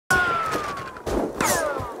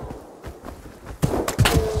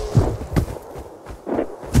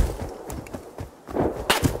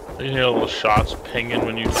You hear little shots pinging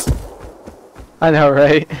when you. I know,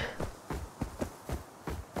 right?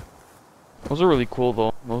 Those are really cool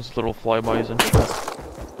though. Those little flybys and shit.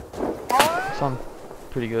 Sound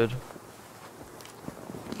pretty good.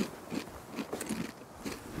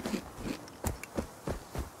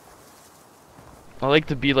 I like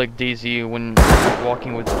to be like DayZ when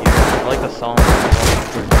walking with gear. I like the sound.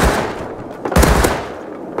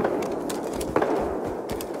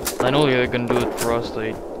 I know they're gonna do it for us.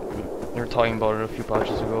 They were talking about it a few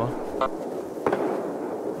patches ago.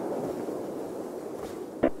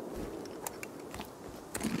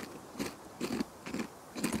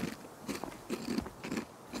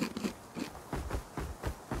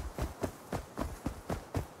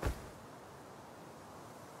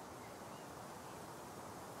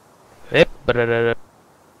 Yep.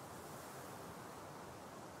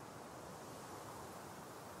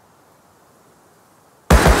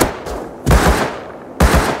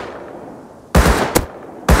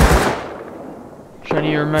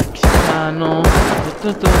 Johnny, you're Mexicano.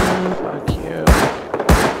 Fuck you.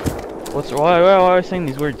 Why are I saying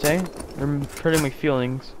these words, eh? They're hurting my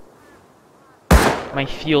feelings. My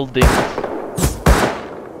fieldings.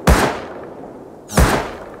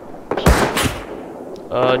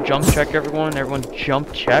 Jump check everyone. Everyone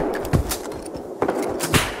jump check.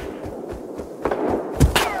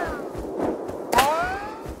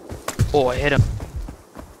 Oh, I hit him.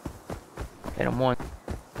 Hit him once.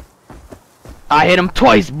 I hit him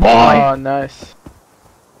twice, boy! Oh, nice.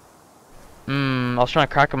 I was trying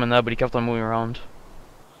to crack him in that, but he kept on moving around.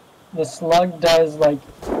 The slug does like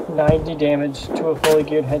 90 damage to a fully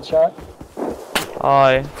geared headshot.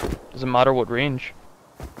 Doesn't matter what range.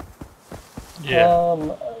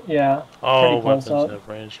 Yeah. Yeah. Oh, pretty close weapons out. have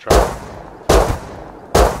range drop.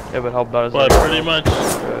 Yeah, but how bad is But that? pretty much,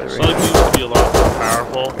 slug used to be a lot more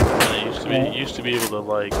powerful, and it used to be able to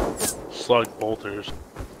like slug bolters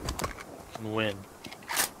and win.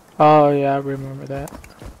 Oh, yeah, I remember that.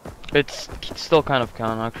 It's still kind of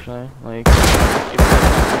can actually. Like, I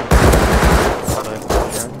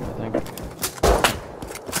think.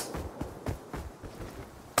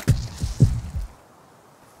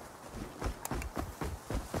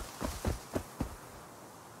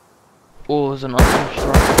 Oh, there's an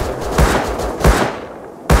unconstructed.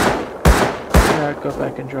 Yeah, go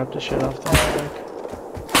back and drop the shit off the back.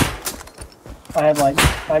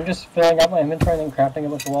 I'm just filling up my inventory and then crafting a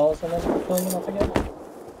bunch of walls and then filling them up again.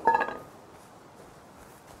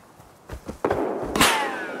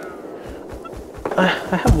 I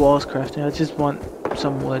have walls crafting, I just want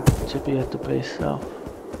some wood to be at the base, so.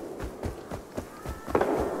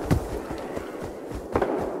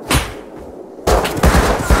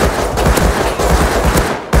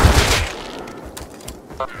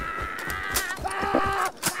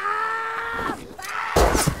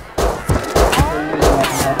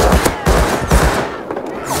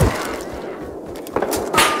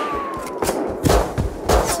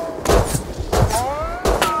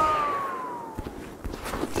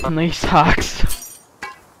 Nice hacks.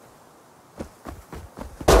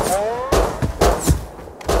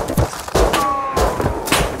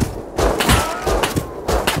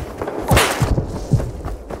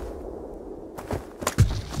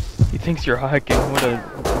 He thinks you're hacking. What a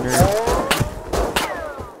nerd.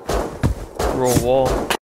 Through a wall.